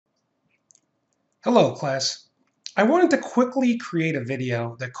Hello, class. I wanted to quickly create a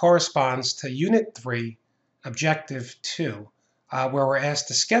video that corresponds to Unit 3, Objective 2, where we're asked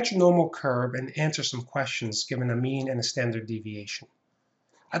to sketch a normal curve and answer some questions given a mean and a standard deviation.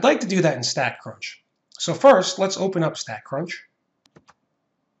 I'd like to do that in StatCrunch. So first, let's open up StatCrunch.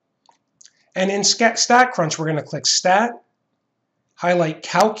 And in StatCrunch, we're going to click Stat, highlight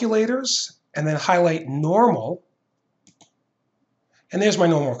Calculators, and then highlight Normal. And there's my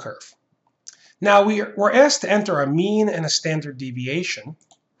normal curve. Now we're asked to enter a mean and a standard deviation.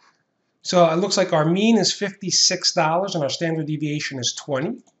 So it looks like our mean is $56 and our standard deviation is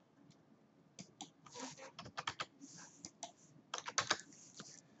 20.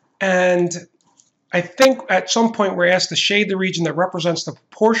 And I think at some point we're asked to shade the region that represents the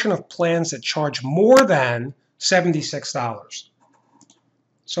proportion of plans that charge more than $76.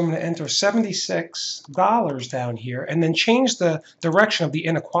 So I'm going to enter $76 down here and then change the direction of the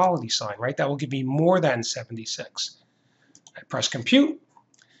inequality sign, right? That will give me more than 76. I press compute,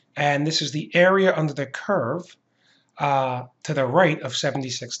 and this is the area under the curve to the right of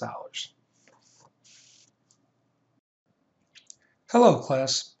 $76. Hello,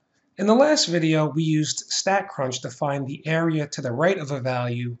 class. In the last video, we used StatCrunch to find the area to the right of a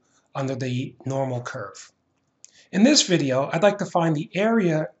value under the normal curve. In this video, I'd like to find the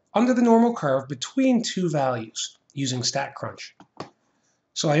area under the normal curve between two values using StatCrunch.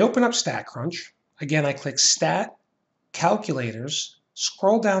 So I open up StatCrunch. Again, I click Stat, Calculators,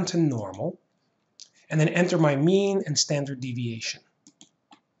 scroll down to Normal, and then enter my mean and standard deviation.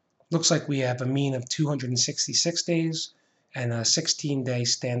 Looks like we have a mean of 266 days and a 16-day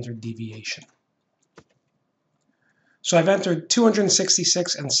standard deviation. So I've entered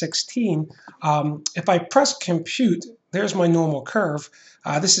 266 and 16. If I press compute, there's my normal curve.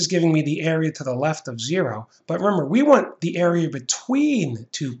 This is giving me the area to the left of 0. But remember, we want the area between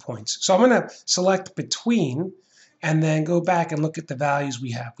 2 points. So I'm going to select between and then go back and look at the values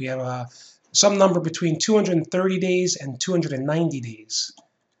we have. We have some number between 230 days and 290 days.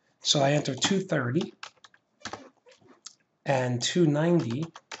 So I enter 230 and 290,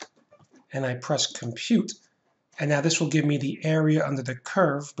 and I press compute. And now this will give me the area under the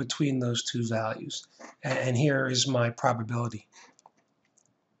curve between those two values. And here is my probability.